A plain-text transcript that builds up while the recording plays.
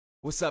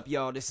What's up,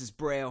 y'all? This is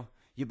Braille.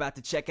 You're about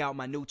to check out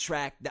my new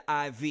track, The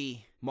IV.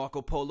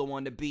 Marco Polo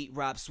on the beat,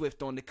 Rob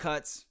Swift on the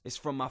cuts. It's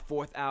from my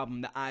fourth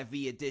album, The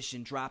IV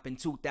Edition, dropped in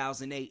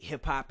 2008.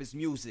 Hip hop is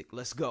music.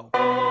 Let's go.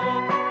 Yeah,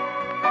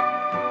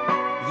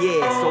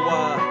 so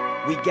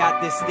we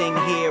got this thing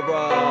here,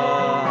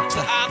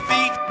 The IV.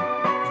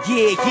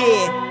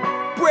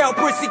 Yeah. Braille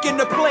Brissick in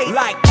the place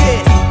like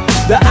this.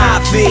 The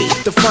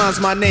IV defines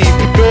my name. You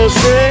know what I'm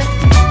saying?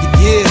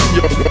 Yeah.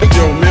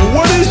 Yo, man,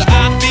 what is The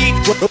IV?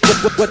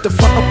 what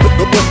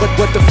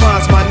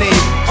defines my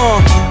name?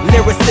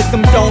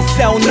 Lyricism don't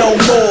sell no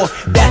more.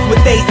 That's what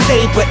they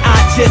say, but I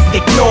just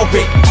ignore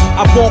it.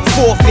 I won't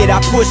forfeit,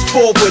 I push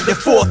forward. The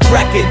fourth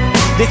record.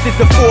 This is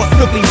a force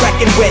to be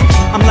reckoned with.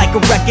 I'm like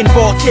a wrecking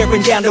ball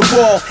tearing down the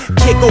wall.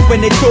 Kick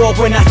open the door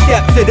when I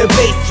step to the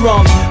bass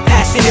drum.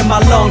 Passion in my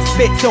lungs,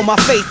 spit till my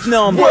face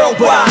numb. But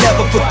I'll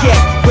never forget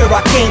where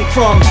I came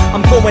from.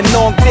 I'm going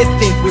long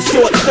distance with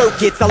short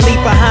circuits. I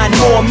leave behind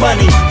more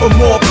money for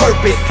more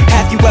purpose.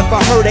 Have you ever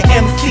heard an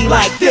MC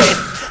like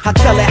this? I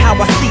tell it how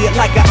I see it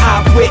like an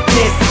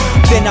eyewitness.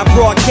 Then I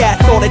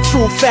broadcast all the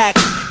true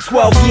facts.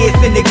 12 years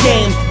in the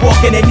game,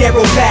 walking a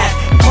narrow path,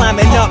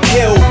 climbing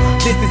uphill.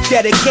 This is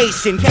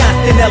dedication,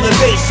 constant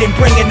elevation,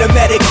 bringing the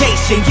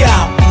medication, yo.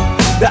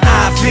 The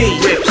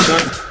IV. Rip,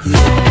 son.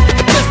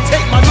 Just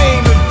take my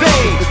name in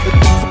vain.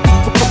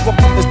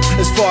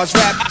 As far as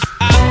rap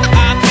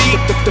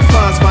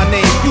defines my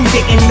name. You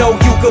didn't know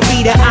you could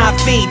be the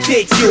IV,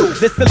 did you?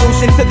 The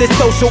solution to the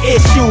social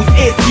issues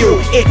is you.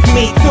 It's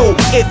me too.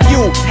 If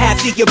you have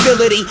the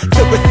ability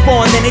to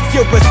respond, then it's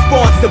your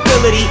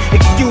responsibility.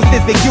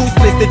 Excuses are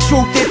useless. The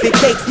truth is it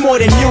takes more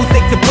than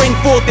music to bring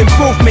forth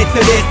improvement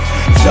to this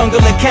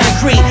jungle of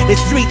concrete. The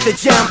streets of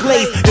John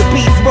Blaze. The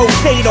beats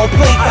rotate on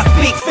plates. I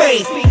speak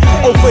faith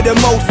over the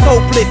most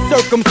hopeless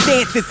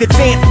circumstances.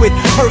 Advance with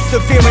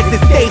perseverance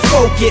and stay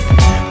focused.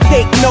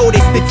 Take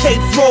notice, the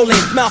tape's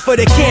rolling. Smile for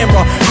the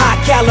camera, high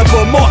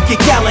caliber, mark your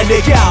calendar,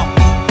 yo.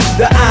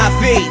 The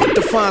IV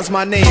defines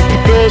my name. You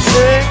know what I'm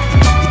saying?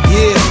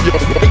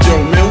 Yeah. Yo,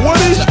 man, what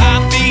is The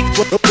IV?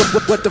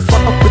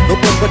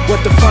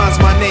 what defines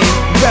my name?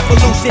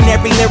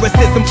 Revolutionary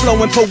lyricism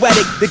flowing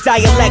poetic. The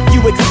dialect you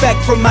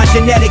expect from my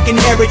genetic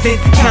inheritance.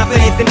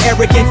 Confidence and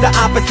arrogance are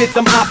opposites.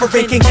 I'm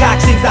offering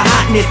concoctions of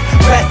hotness.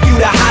 Rescue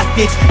the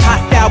hostage.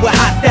 Hostile with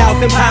hostiles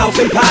and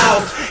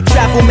pals.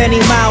 Travel many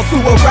miles to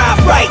arrive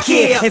right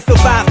here and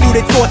survive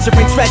through the torture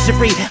and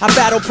treachery. I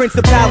battle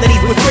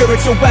principalities with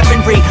spiritual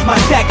weaponry. My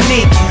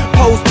technique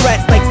pose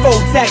threats like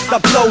faux text. I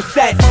blow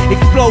sets.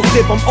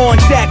 Explosive, I'm on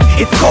deck.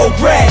 It's cold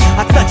red.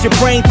 I touch your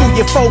brain through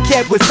your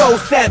vocab with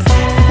forceps.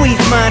 Squeeze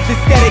minds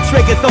instead of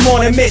triggers. I'm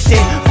on a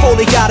mission.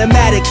 Fully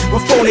automatic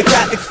with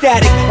phonographic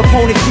static.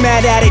 Opponents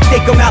mad at it.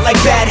 Take them out like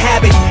bad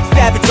habits.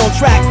 Savage on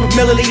tracks with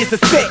milliliters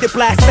of spit that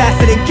blast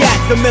faster than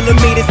gats. The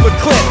millimeters with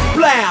clips.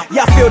 Blow.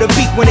 Y'all feel the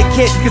beat when it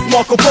kicks, cause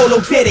Marco Polo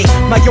did it.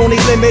 My only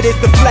limit is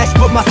the flesh,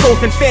 but my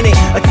soul's infinite.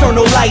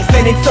 Eternal life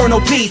and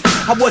eternal peace.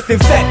 I was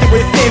infected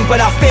with sin,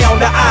 but I found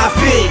the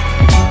IV.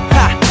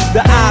 Ha,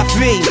 the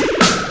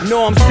IV.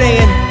 Know what I'm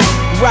saying?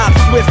 Rob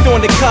Swift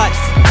on the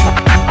cuts.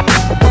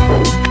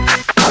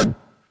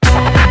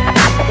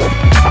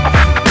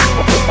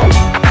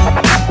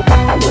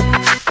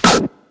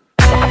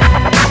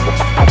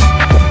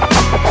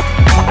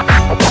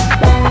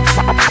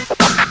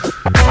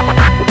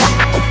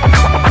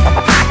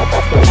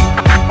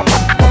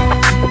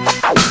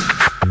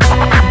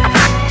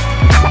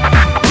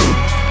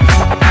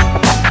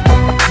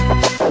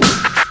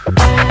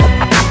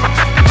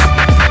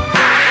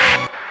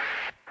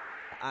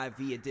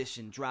 IV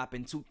Edition, drop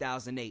in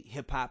 2008.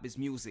 Hip hop is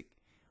music.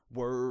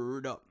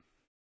 Word up.